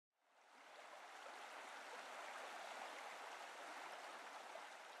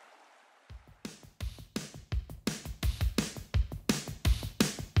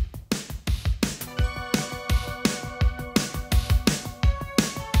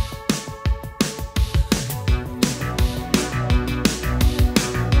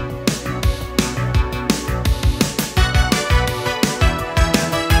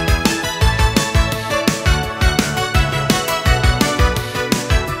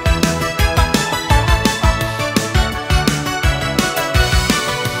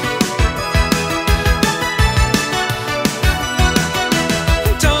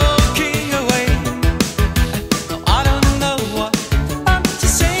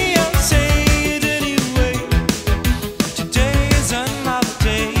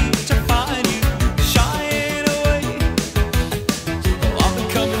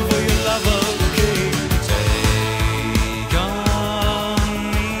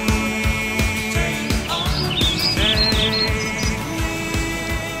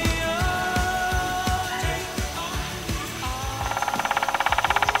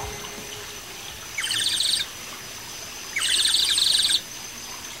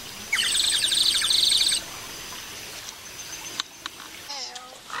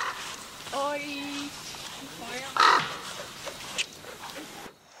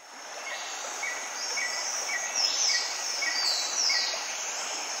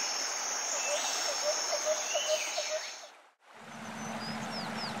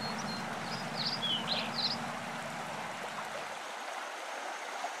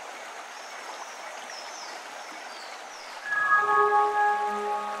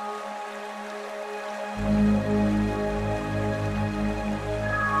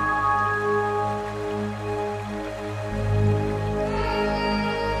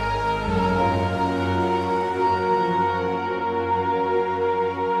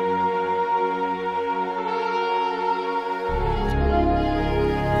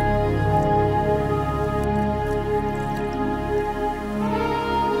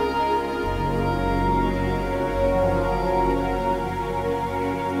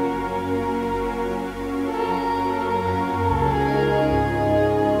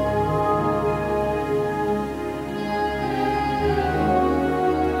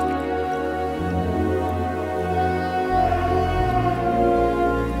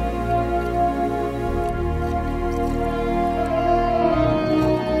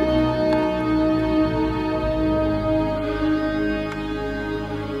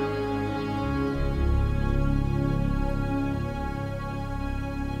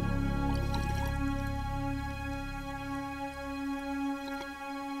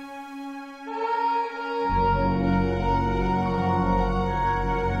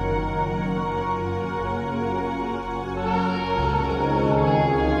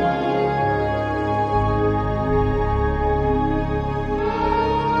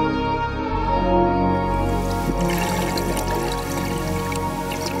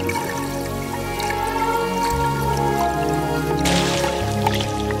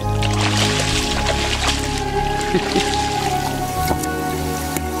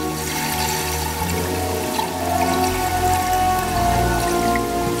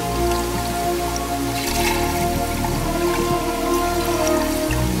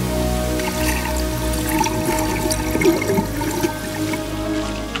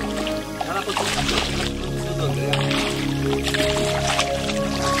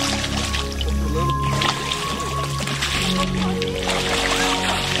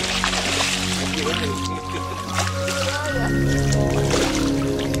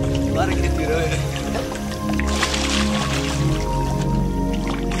Para que tirou.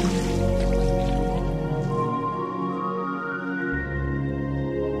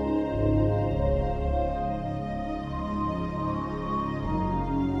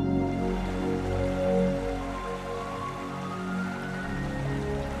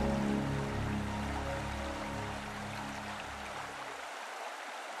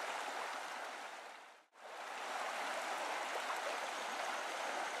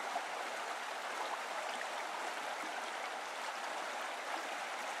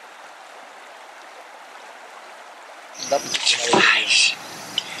 Demais!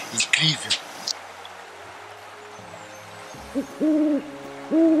 Incrível!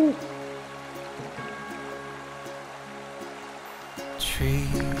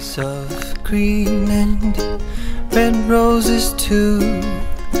 Trees of green and red roses too,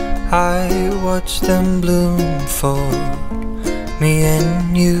 I watch them bloom for me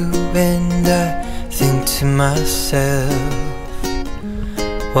and you, and I think to myself,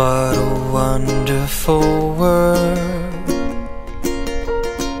 what a wonderful world.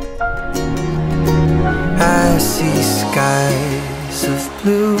 I see skies of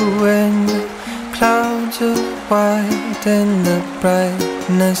blue and clouds of white and the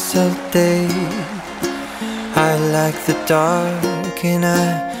brightness of day. I like the dark and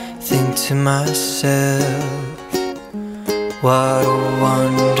I think to myself, what a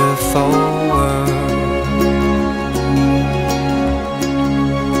wonderful world.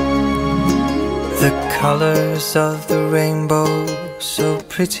 The colors of the rainbow, so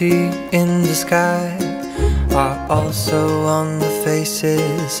pretty in the sky, are also on the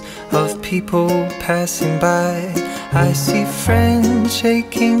faces of people passing by. I see friends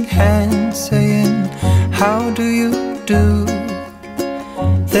shaking hands, saying, how do you do?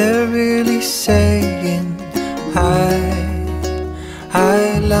 They're really saying,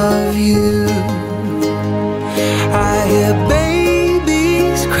 I love you. I hear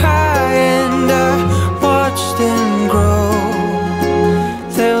babies cry and I watch them grow.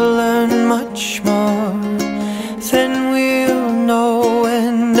 They'll learn much more than we'll know,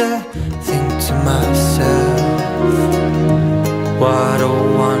 and I think to myself, what a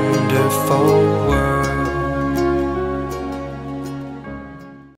wonderful world.